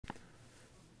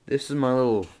This is my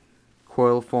little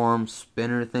coil form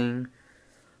spinner thing.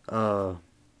 I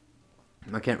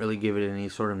can't really give it any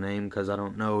sort of name because I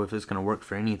don't know if it's going to work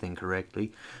for anything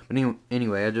correctly. But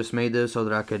anyway, I just made this so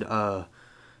that I could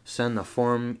send the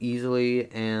form easily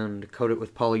and coat it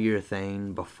with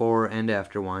polyurethane before and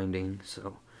after winding.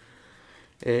 So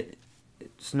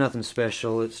it's nothing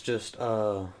special. It's just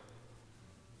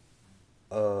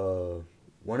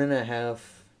 1.5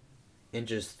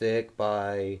 inches thick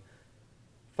by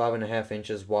 5.5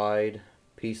 inches wide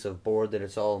piece of board that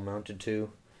it's all mounted to.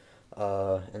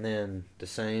 And then the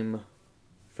same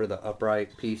for the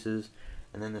upright pieces,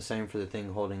 and then the same for the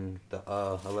thing holding the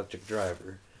electric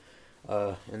driver.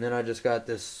 And then I just got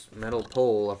this metal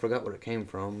pole. I forgot what it came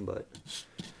from, but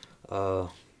I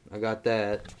got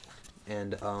that,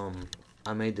 and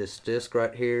I made this disc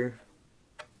right here,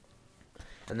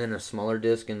 and then a smaller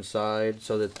disc inside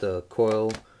so that the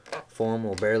coil form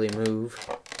will barely move,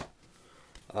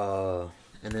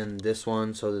 and then this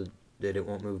one so that it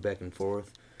won't move back and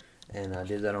forth. And I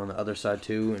did that on the other side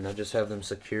too, and I just have them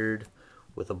secured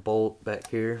with a bolt back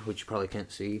here, which you probably can't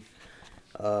see.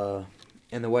 And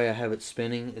the way I have it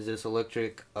spinning is this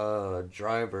electric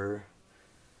driver,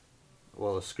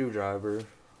 well, a screwdriver,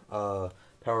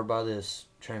 powered by this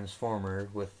transformer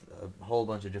with a whole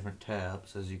bunch of different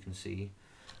taps, as you can see.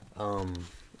 And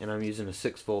I'm using a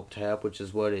 6-volt tap, which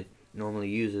is what it normally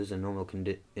uses in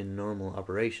normal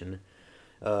operation,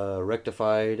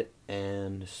 rectified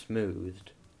and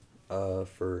smoothed.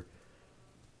 For,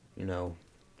 you know,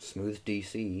 smooth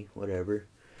DC, whatever.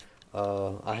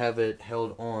 I have it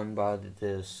held on by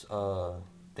this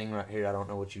thing right here. I don't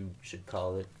know what you should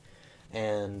call it.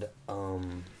 And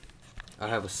I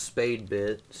have a spade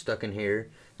bit stuck in here,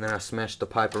 and then I smashed the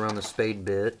pipe around the spade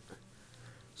bit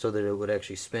so that it would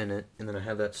actually spin it, and then I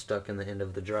have that stuck in the end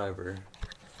of the driver.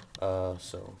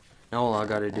 So now all I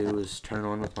gotta do is turn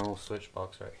on with my little switch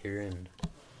box right here, and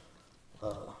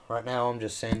right now I'm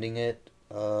just sanding it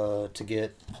to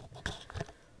get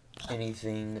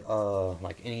anything,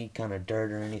 like any kind of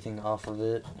dirt or anything off of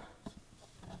it,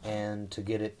 and to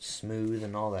get it smooth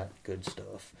and all that good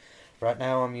stuff. Right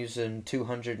now I'm using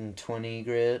 220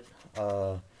 grit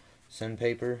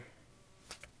sandpaper,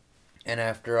 and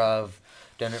after I've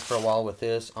done it for a while with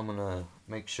this, I'm gonna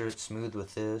make sure it's smooth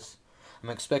with this. I'm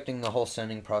expecting the whole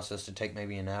sanding process to take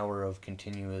maybe an hour of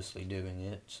continuously doing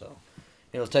it, so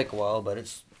it'll take a while, but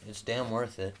it's damn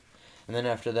worth it. And then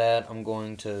after that, I'm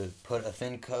going to put a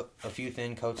few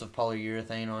thin coats of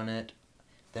polyurethane on it.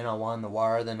 Then I'll wind the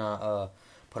wire. Then I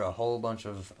put a whole bunch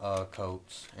of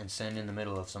coats and sand in the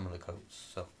middle of some of the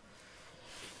coats. So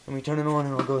let me turn it on,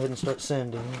 and I'll go ahead and start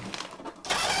sanding.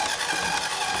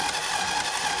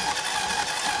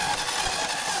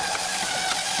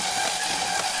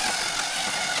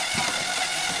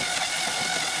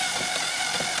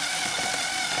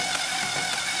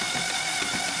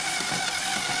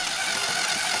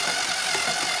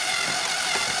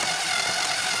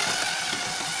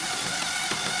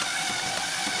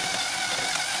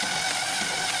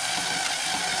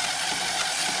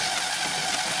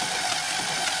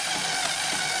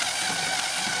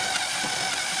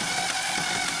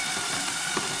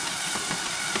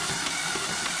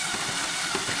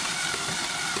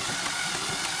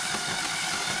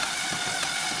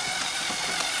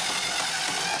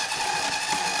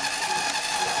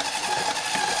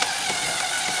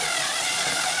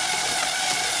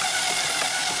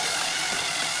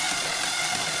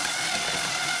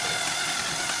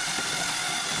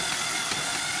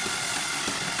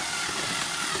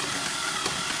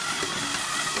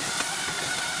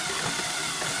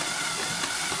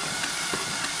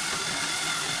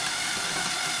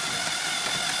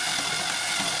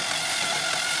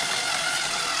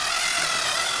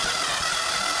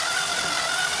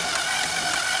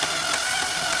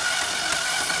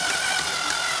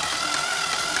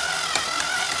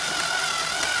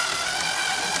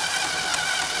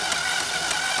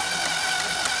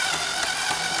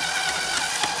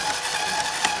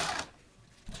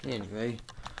 Anyway,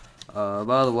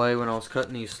 by the way, when I was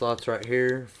cutting these slots right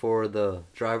here for the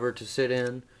driver to sit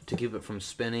in to keep it from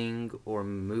spinning or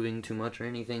moving too much or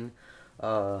anything,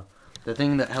 the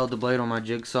thing that held the blade on my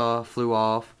jigsaw flew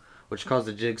off, which caused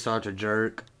the jigsaw to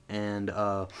jerk, and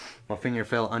my finger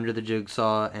fell under the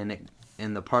jigsaw, and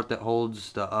the part that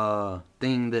holds the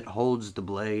thing that holds the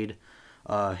blade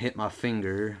hit my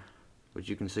finger, which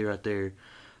you can see right there.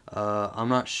 I'm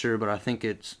not sure, but I think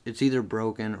it's either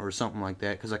broken or something like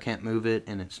that, because I can't move it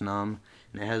and it's numb,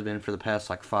 and it has been for the past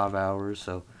like 5 hours.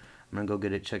 So I'm gonna go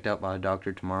get it checked out by a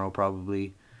doctor tomorrow,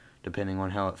 probably, depending on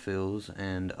how it feels.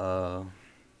 And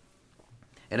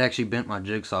It actually bent my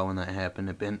jigsaw when that happened.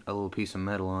 It bent a little piece of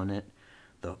metal on it,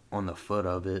 on the foot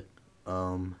of it.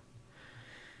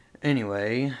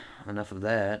 Anyway, enough of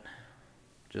that.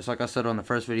 Just like I said on the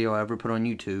first video I ever put on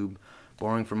YouTube,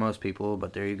 boring for most people,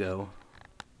 but there you go.